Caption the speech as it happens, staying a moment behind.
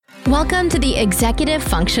Welcome to the Executive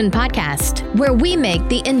Function Podcast, where we make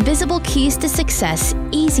the invisible keys to success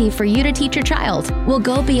easy for you to teach your child. We'll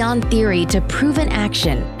go beyond theory to proven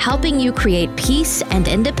action, helping you create peace and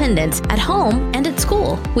independence at home and at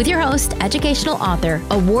school. With your host, educational author,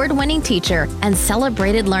 award-winning teacher, and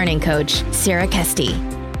celebrated learning coach, Sarah Kesty.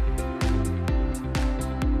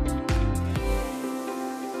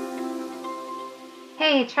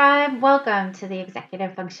 Hey tribe, welcome to the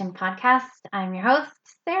Executive Function Podcast. I'm your host,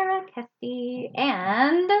 Sarah Kesty,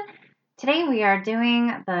 and today we are doing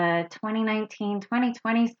the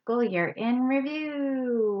 2019-2020 school year in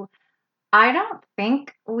review. I don't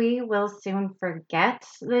think we will soon forget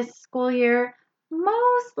this school year,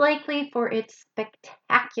 most likely for its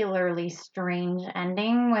spectacularly strange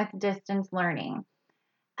ending with distance learning.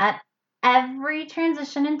 At every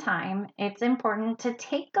transition in time, it's important to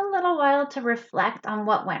take a little while to reflect on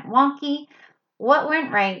what went wonky, what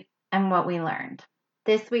went right, and what we learned.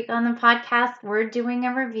 This week on the podcast, we're doing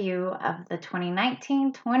a review of the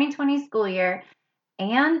 2019-2020 school year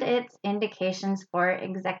and its indications for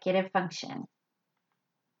executive function.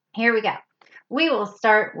 Here we go. We will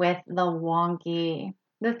start with the wonky,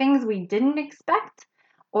 the things we didn't expect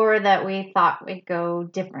or that we thought would go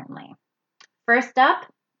differently. First up,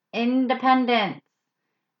 independence.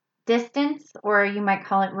 Distance, or you might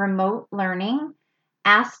call it remote learning,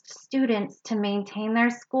 asked students to maintain their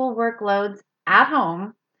school workloads at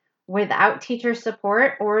home without teacher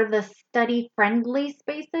support or the study-friendly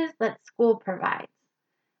spaces that school provides.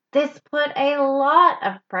 This put a lot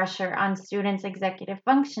of pressure on students' executive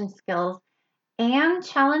function skills and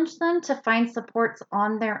challenged them to find supports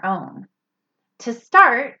on their own. To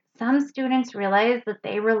start, some students realized that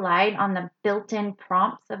they relied on the built-in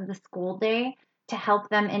prompts of the school day to help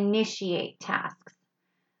them initiate tasks.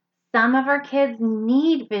 Some of our kids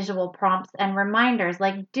need visual prompts and reminders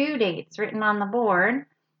like due dates written on the board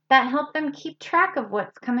that help them keep track of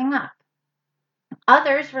what's coming up.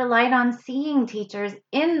 Others relied on seeing teachers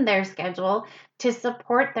in their schedule to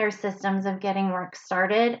support their systems of getting work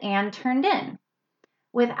started and turned in.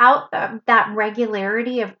 Without that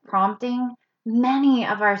regularity of prompting, many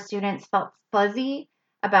of our students felt fuzzy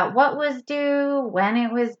about what was due, when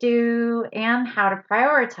it was due, and how to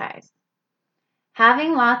prioritize.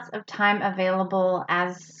 Having lots of time available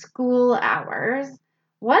as school hours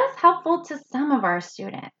was helpful to some of our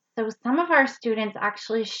students. So some of our students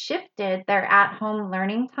actually shifted their at-home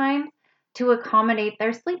learning time to accommodate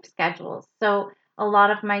their sleep schedules. So a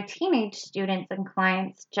lot of my teenage students and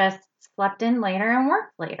clients just slept in later and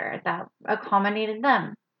worked later. That accommodated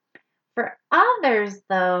them. For others,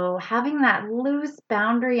 though, having that loose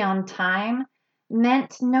boundary on time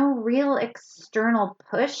meant no real external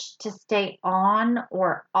push to stay on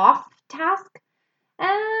or off task,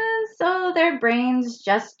 and so their brains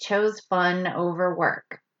just chose fun over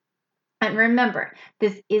work. And remember,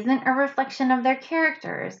 this isn't a reflection of their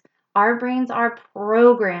characters. Our brains are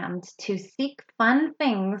programmed to seek fun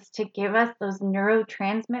things to give us those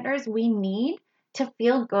neurotransmitters we need to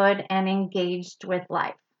feel good and engaged with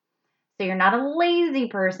life. So you're not a lazy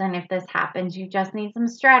person if this happens. You just need some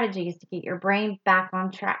strategies to get your brain back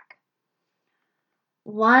on track.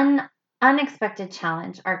 One unexpected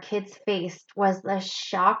challenge our kids faced was the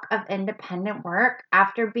shock of independent work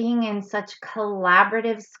after being in such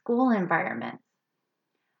collaborative school environments.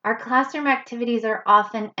 Our classroom activities are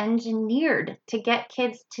often engineered to get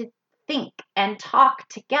kids to think and talk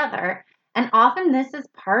together, and often this is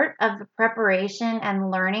part of the preparation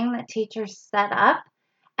and learning that teachers set up,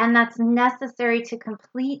 and that's necessary to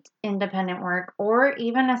complete independent work or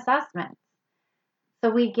even assessments. So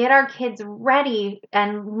we get our kids ready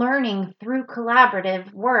and learning through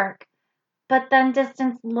collaborative work, but then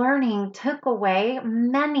distance learning took away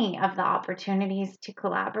many of the opportunities to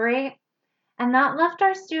collaborate, and that left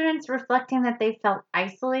our students reflecting that they felt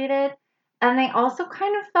isolated, and they also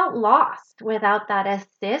kind of felt lost without that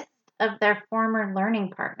assist of their former learning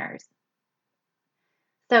partners.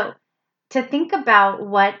 So to think about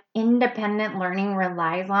what independent learning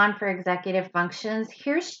relies on for executive functions,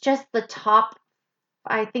 here's just the top,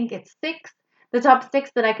 I think it's the top six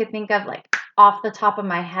that I could think of like off the top of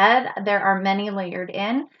my head. There are many layered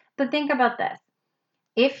in, but think about this.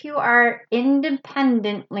 If you are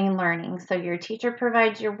independently learning, so your teacher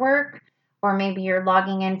provides your work, or maybe you're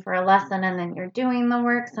logging in for a lesson and then you're doing the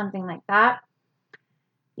work, something like that,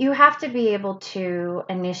 you have to be able to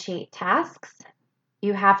initiate tasks.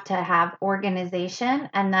 You have to have organization,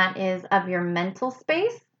 and that is of your mental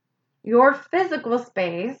space, your physical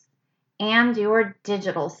space, and your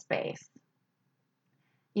digital space.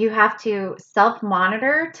 You have to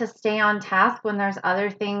self-monitor to stay on task when there's other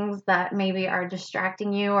things that maybe are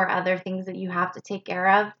distracting you or other things that you have to take care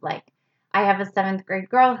of. Like I have a 7th grade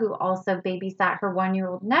girl who also babysat her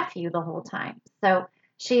 1-year-old nephew the whole time. So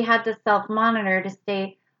she had to self-monitor to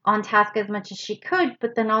stay on task as much as she could,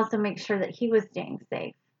 but then also make sure that he was staying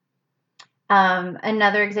safe.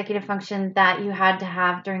 Another executive function that you had to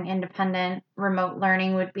have during independent remote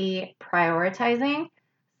learning would be prioritizing.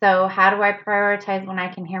 So, how do I prioritize when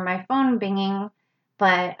I can hear my phone binging,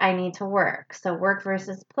 but I need to work? So, work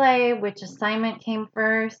versus play, which assignment came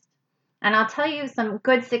first? And I'll tell you some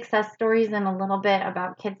good success stories in a little bit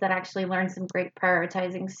about kids that actually learned some great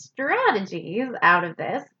prioritizing strategies out of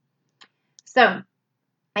this. So,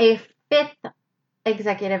 a fifth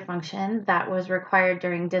executive function that was required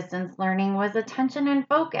during distance learning was attention and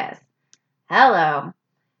focus. Hello.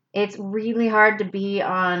 It's really hard to be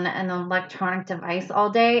on an electronic device all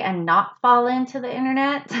day and not fall into the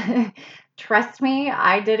internet. Trust me,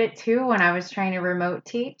 I did it too when I was trying to remote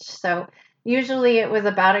teach. So usually it was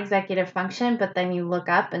about executive function, but then you look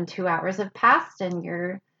up and 2 hours have passed and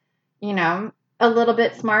you're, a little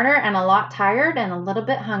bit smarter and a lot tired and a little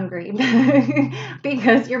bit hungry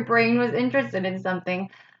because your brain was interested in something,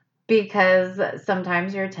 because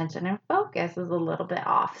sometimes your attention and focus is a little bit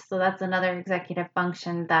off. So that's another executive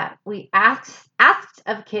function that we asked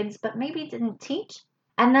of kids, but maybe didn't teach.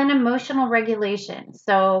 And then emotional regulation.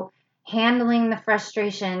 So handling the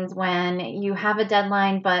frustrations when you have a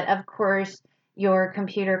deadline, but of course your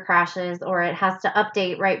computer crashes or it has to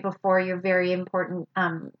update right before your very important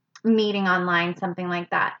meeting online, something like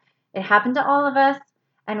that. It happened to all of us,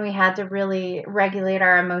 and we had to really regulate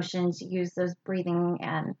our emotions, use those breathing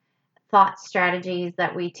and thought strategies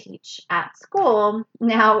that we teach at school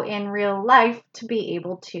now in real life to be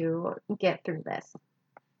able to get through this.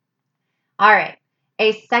 All right.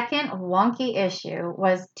 A second wonky issue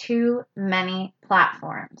was too many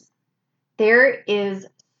platforms. There is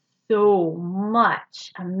so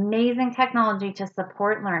much amazing technology to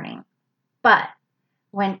support learning, but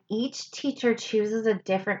when each teacher chooses a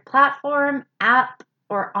different platform, app,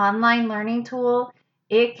 or online learning tool,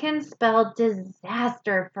 it can spell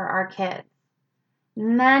disaster for our kids.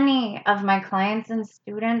 Many of my clients and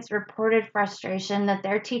students reported frustration that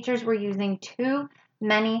their teachers were using too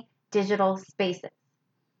many digital spaces.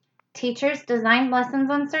 Teachers designed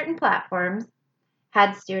lessons on certain platforms,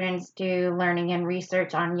 had students do learning and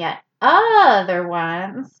research on yet other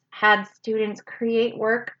ones, had students create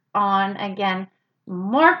work on, again,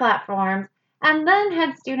 more platforms, and then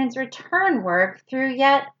had students return work through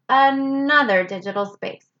yet another digital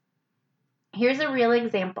space. Here's a real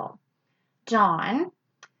example. John,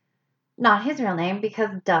 not his real name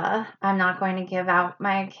because duh, I'm not going to give out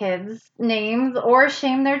my kids' names or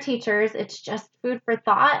shame their teachers. It's just food for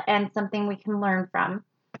thought and something we can learn from.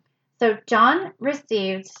 So John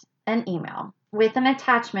received an email with an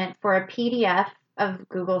attachment for a PDF of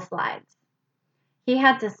Google Slides. He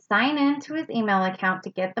had to sign into his email account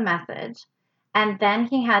to get the message, and then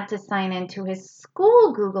he had to sign into his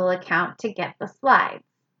school Google account to get the slides.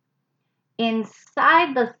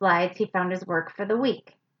 Inside the slides, he found his work for the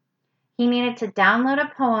week. He needed to download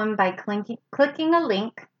a poem by clicking a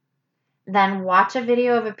link, then watch a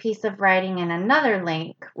video of a piece of writing in another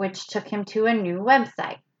link, which took him to a new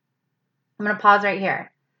website. I'm going to pause right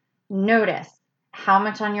here. Notice how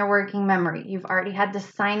much on your working memory. You've already had to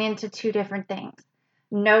sign into 2 different things.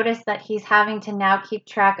 Notice that he's having to now keep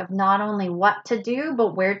track of not only what to do,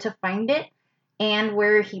 but where to find it and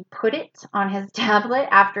where he put it on his tablet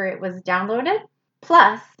after it was downloaded.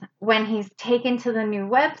 Plus, when he's taken to the new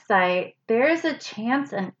website, there's a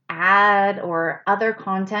chance an ad or other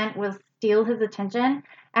content will steal his attention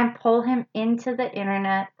and pull him into the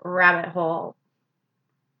internet rabbit hole.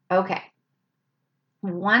 Okay.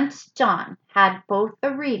 Once John had both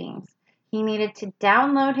the readings, he needed to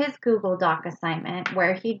download his Google Doc assignment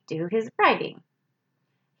where he'd do his writing.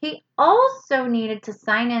 He also needed to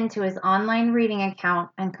sign into his online reading account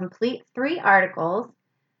and complete 3 articles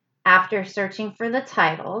after searching for the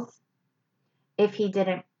titles. If he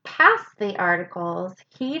didn't pass the articles,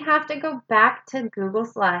 he'd have to go back to Google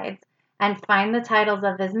Slides and find the titles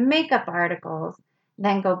of his makeup articles,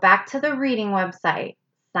 then go back to the reading website,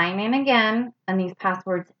 sign in again, and these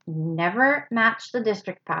passwords never match the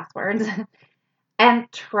district passwords,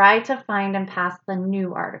 and try to find and pass the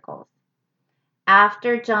new articles.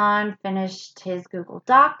 After John finished his Google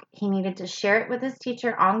Doc, he needed to share it with his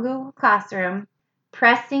teacher on Google Classroom,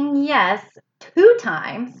 pressing yes 2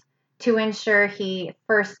 times to ensure he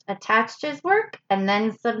first attached his work and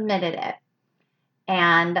then submitted it.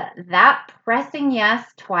 And that pressing yes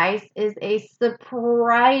twice is a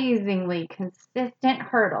surprisingly consistent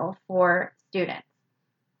hurdle for students.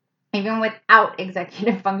 Even without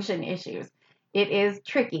executive function issues, it is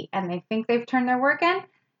tricky, and they think they've turned their work in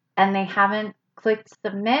and they haven't clicked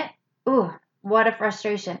submit. Ooh, what a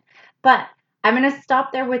frustration. But I'm going to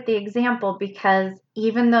stop there with the example because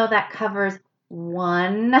even though that covers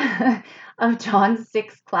one of John's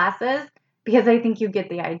 6 classes, because I think you get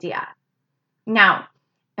the idea. Now,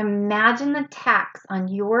 imagine the tax on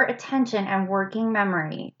your attention and working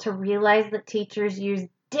memory to realize that teachers use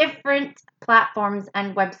different platforms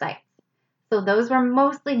and websites. So those were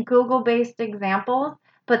mostly Google-based examples,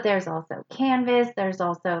 but there's also Canvas, there's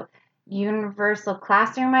also Universal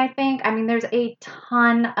Classroom, I think. I mean, there's a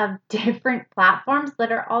ton of different platforms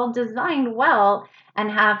that are all designed well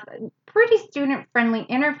and have pretty student-friendly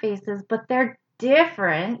interfaces, but they're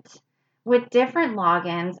different with different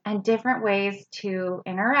logins and different ways to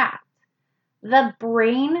interact. The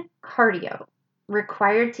brain cardio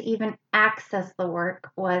required to even access the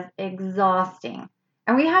work was exhausting.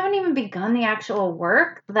 And we haven't even begun the actual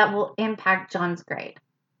work that will impact John's grade.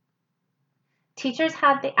 Teachers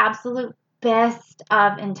had the absolute best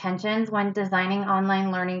of intentions when designing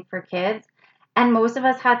online learning for kids, and most of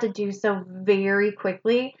us had to do so very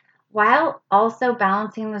quickly while also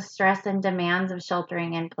balancing the stress and demands of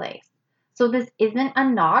sheltering in place. So this isn't a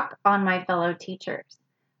knock on my fellow teachers,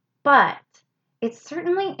 but it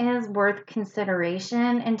certainly is worth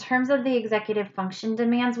consideration in terms of the executive function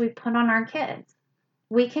demands we put on our kids.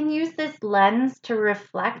 We can use this lens to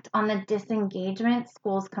reflect on the disengagement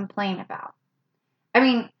schools complain about. I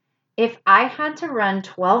mean, if I had to run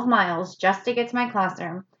 12 miles just to get to my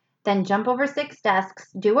classroom, then jump over 6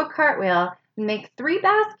 desks, do a cartwheel, make 3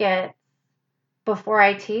 baskets before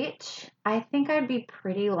I teach, I think I'd be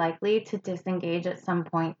pretty likely to disengage at some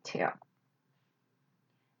point too.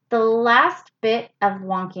 The last bit of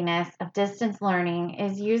wonkiness of distance learning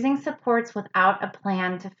is using supports without a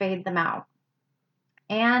plan to fade them out.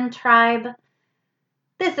 And tribe,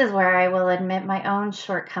 this is where I will admit my own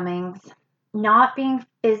shortcomings. Not being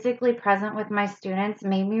physically present with my students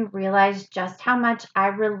made me realize just how much I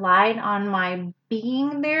relied on my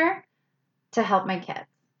being there to help my kids.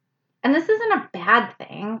 And this isn't a bad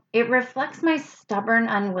thing. It reflects my stubborn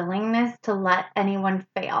unwillingness to let anyone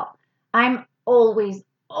fail. I'm always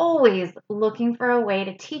looking for a way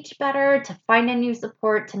to teach better, to find a new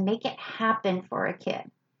support, to make it happen for a kid.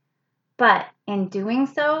 But in doing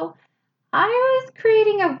so, I was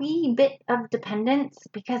creating a wee bit of dependence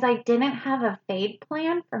because I didn't have a fade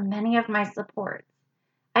plan for many of my supports.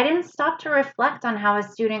 I didn't stop to reflect on how a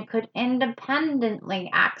student could independently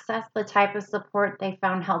access the type of support they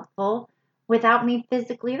found helpful without me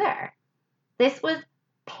physically there. This was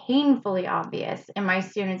painfully obvious in my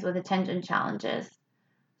students with attention challenges.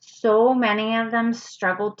 So many of them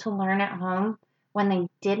struggled to learn at home when they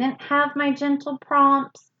didn't have my gentle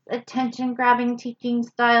prompts, attention-grabbing teaching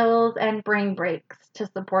styles, and brain breaks to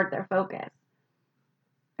support their focus.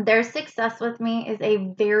 Their success with me is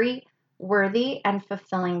a very worthy and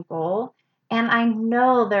fulfilling goal, and I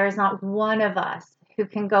know there is not one of us who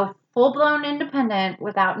can go full-blown independent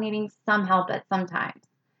without needing some help at some times.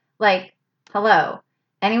 Like, hello,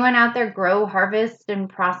 anyone out there grow, harvest, and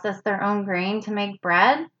process their own grain to make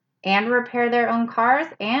bread and repair their own cars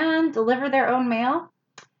and deliver their own mail?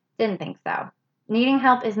 Didn't think so. Needing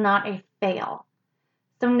help is not a fail.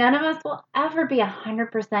 So none of us will ever be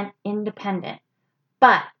 100% independent.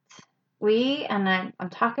 But I'm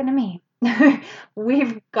talking to me,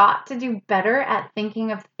 we've got to do better at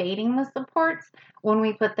thinking of fading the supports when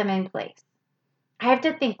we put them in place. I have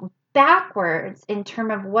to think backwards in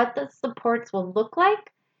terms of what the supports will look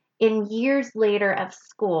like in years later of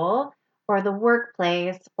school or the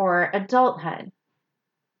workplace or adulthood.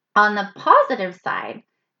 On the positive side,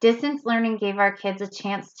 distance learning gave our kids a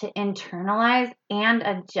chance to internalize and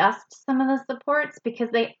adjust some of the supports because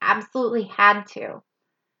they absolutely had to.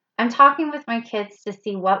 I'm talking with my kids to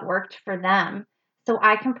see what worked for them so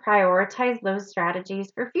I can prioritize those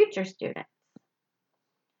strategies for future students.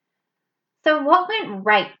 So, what went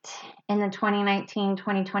right in the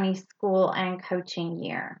 2019-2020 school and coaching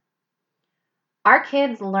year? Our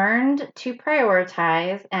kids learned to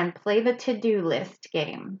prioritize and play the to-do list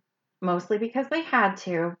game, mostly because they had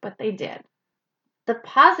to, but they did. The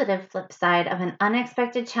positive flip side of an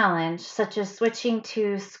unexpected challenge, such as switching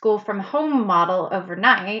to school from home model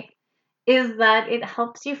overnight, is that it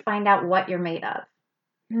helps you find out what you're made of.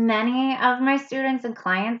 Many of my students and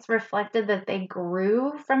clients reflected that they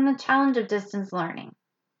grew from the challenge of distance learning.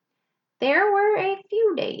 There were a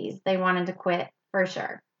few days they wanted to quit, for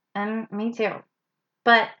sure, and me too.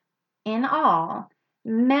 But In all,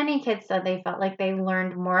 many kids said they felt like they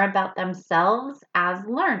learned more about themselves as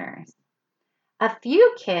learners. A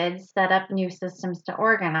few kids set up new systems to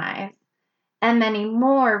organize, and many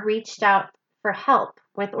more reached out for help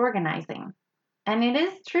with organizing. And it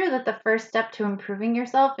is true that the first step to improving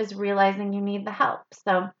yourself is realizing you need the help.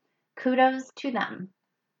 So kudos to them.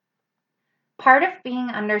 Part of being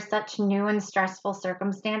under such new and stressful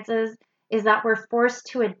circumstances is that we're forced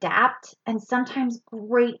to adapt, and sometimes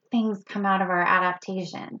great things come out of our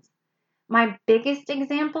adaptations. My biggest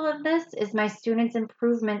example of this is my students'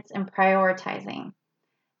 improvements in prioritizing.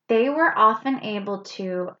 They were often able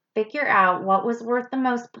to figure out what was worth the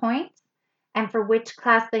most points and for which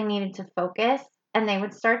class they needed to focus, and they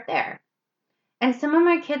would start there. And some of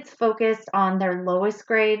my kids focused on their lowest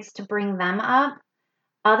grades to bring them up.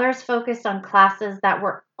 Others focused on classes that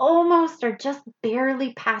were almost or just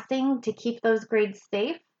barely passing to keep those grades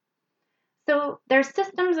safe. So their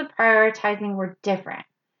systems of prioritizing were different,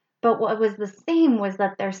 but what was the same was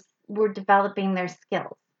that they were developing their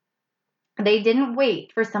skills. They didn't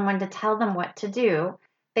wait for someone to tell them what to do.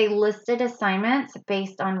 They listed assignments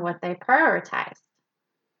based on what they prioritized.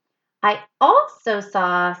 I also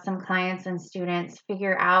saw some clients and students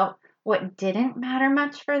figure out what didn't matter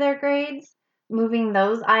much for their grades, moving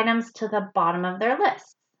those items to the bottom of their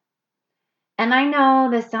list. And I know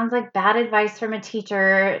this sounds like bad advice from a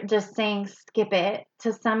teacher, just saying skip it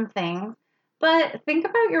to some things, but think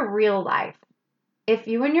about your real life. If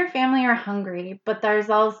you and your family are hungry, but there's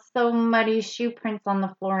also muddy shoe prints on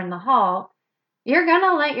the floor in the hall, you're going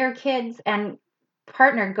to let your kids and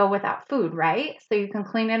partner go without food, right? So you can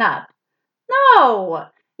clean it up. No,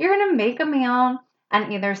 you're going to make a meal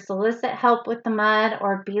and either solicit help with the mud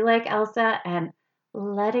or be like Elsa and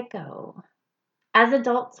let it go. As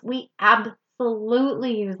adults, we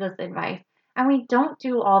absolutely use this advice, and we don't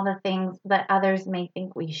do all the things that others may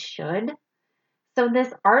think we should. So,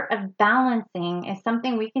 this art of balancing is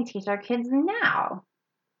something we can teach our kids now.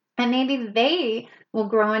 And maybe they will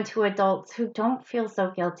grow into adults who don't feel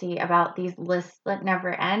so guilty about these lists that never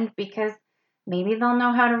end because maybe they'll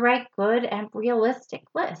know how to write good and realistic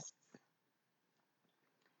lists.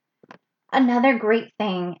 Another great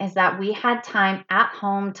thing is that we had time at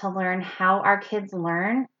home to learn how our kids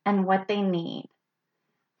learn and what they need.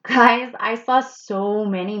 Guys, I saw so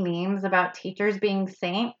many memes about teachers being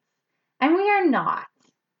saints, and we are not.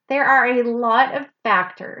 There are a lot of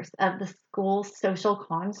factors of the school social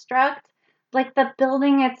construct, like the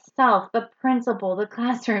building itself, the principal, the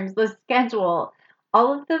classrooms, the schedule.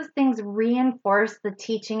 All of those things reinforce the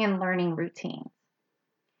teaching and learning routine.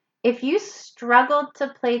 If you struggle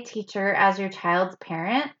to play teacher as your child's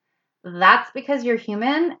parent, that's because you're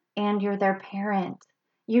human and you're their parent.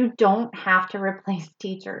 You don't have to replace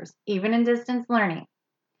teachers, even in distance learning.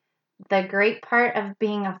 The great part of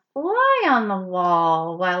being a fly on the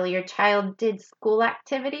wall while your child did school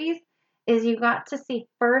activities is you got to see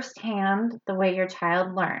firsthand the way your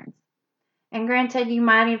child learns. And granted, you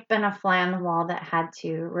might have been a fly on the wall that had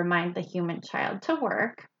to remind the human child to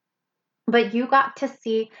work, but you got to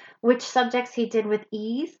see which subjects he did with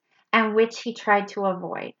ease and which he tried to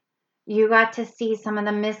avoid. You got to see some of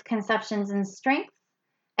the misconceptions and strengths,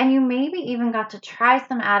 and you maybe even got to try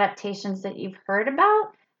some adaptations that you've heard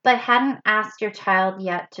about but hadn't asked your child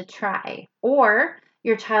yet to try, or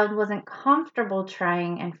your child wasn't comfortable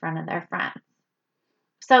trying in front of their friends.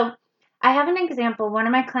 So, I have an example. One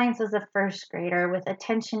of my clients was a first grader with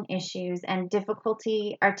attention issues and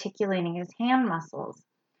difficulty articulating his hand muscles.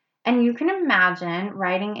 And you can imagine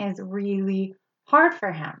writing is really hard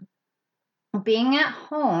for him. Being at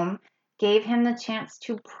home gave him the chance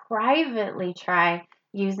to privately try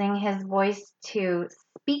using his voice to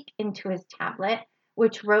speak into his tablet,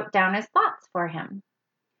 which wrote down his thoughts for him.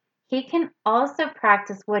 He can also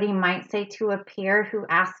practice what he might say to a peer who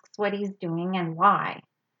asks what he's doing and why.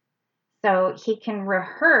 So he can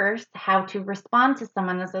rehearse how to respond to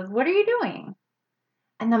someone that says, "What are you doing?"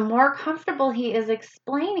 And the more comfortable he is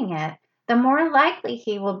explaining it, the more likely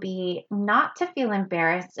he will be not to feel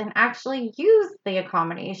embarrassed and actually use the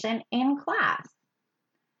accommodation in class.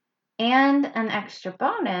 And an extra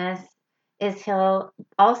bonus is he'll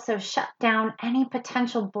also shut down any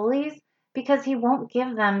potential bullies because he won't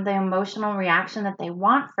give them the emotional reaction that they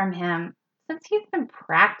want from him since he's been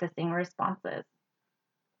practicing responses.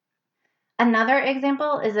 Another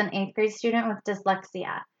example is an 8th grade student with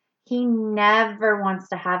dyslexia. He never wants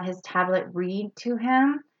to have his tablet read to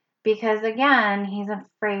him because, again, he's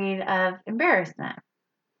afraid of embarrassment.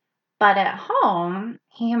 But at home,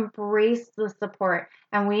 he embraced the support,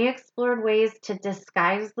 and we explored ways to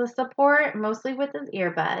disguise the support, mostly with his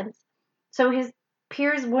earbuds, so his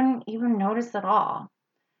peers wouldn't even notice at all.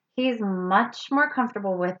 He's much more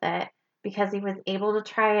comfortable with it because he was able to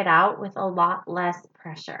try it out with a lot less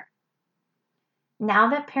pressure. Now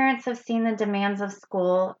that parents have seen the demands of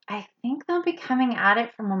school, I think they'll be coming at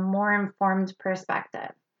it from a more informed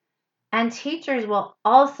perspective. And teachers will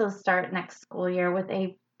also start next school year with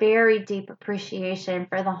a very deep appreciation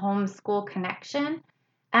for the homeschool connection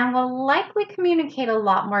and will likely communicate a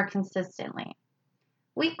lot more consistently.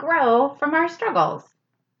 We grow from our struggles.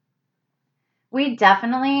 We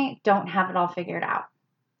definitely don't have it all figured out.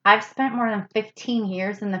 I've spent more than 15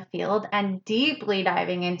 years in the field and deeply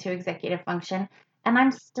diving into executive function, and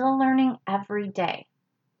I'm still learning every day.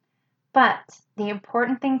 But the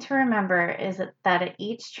important thing to remember is that at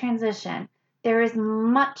each transition, there is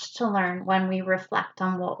much to learn when we reflect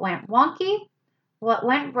on what went wonky, what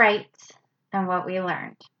went right, and what we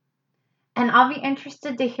learned. And I'll be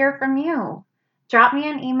interested to hear from you. Drop me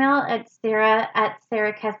an email at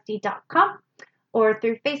sarah@sarahkesty.com or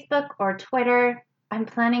through Facebook or Twitter. I'm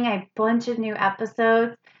planning a bunch of new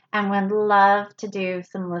episodes and would love to do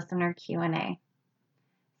some listener Q&A.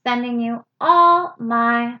 Sending you all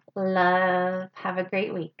my love. Have a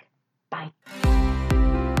great week. Bye.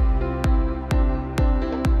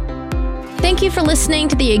 Thank you for listening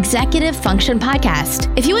to the Executive Function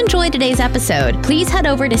Podcast. If you enjoyed today's episode, please head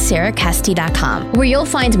over to sarahkesty.com, where you'll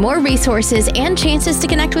find more resources and chances to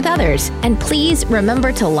connect with others. And please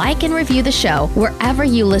remember to like and review the show wherever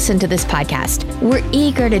you listen to this podcast. We're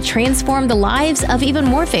eager to transform the lives of even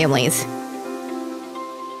more families.